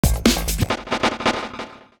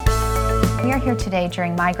we are here today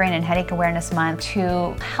during Migraine and Headache Awareness Month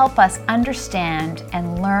to help us understand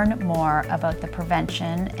and learn more about the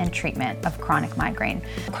prevention and treatment of chronic migraine.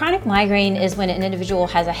 Chronic migraine is when an individual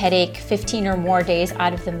has a headache 15 or more days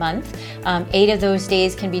out of the month. 8 of those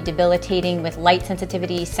days can be debilitating with light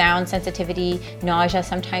sensitivity, sound sensitivity, nausea,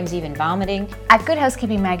 sometimes even vomiting. At Good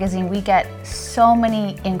Housekeeping magazine, we get so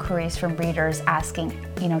many inquiries from readers asking,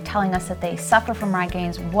 telling us that they suffer from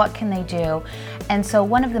migraines, what can they do? And so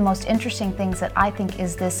one of the most interesting things that I think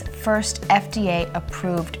is this first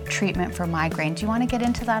FDA-approved treatment for migraine. Do you want to get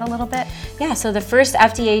into that a little bit? Yeah, so the first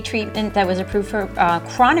FDA treatment that was approved for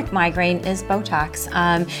chronic migraine is Botox.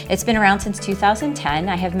 It's been around since 2010.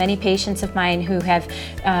 I have many patients of mine who have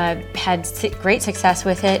had great success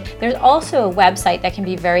with it. There's also a website that can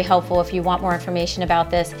be very helpful if you want more information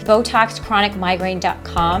about this,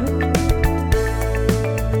 BotoxChronicMigraine.com.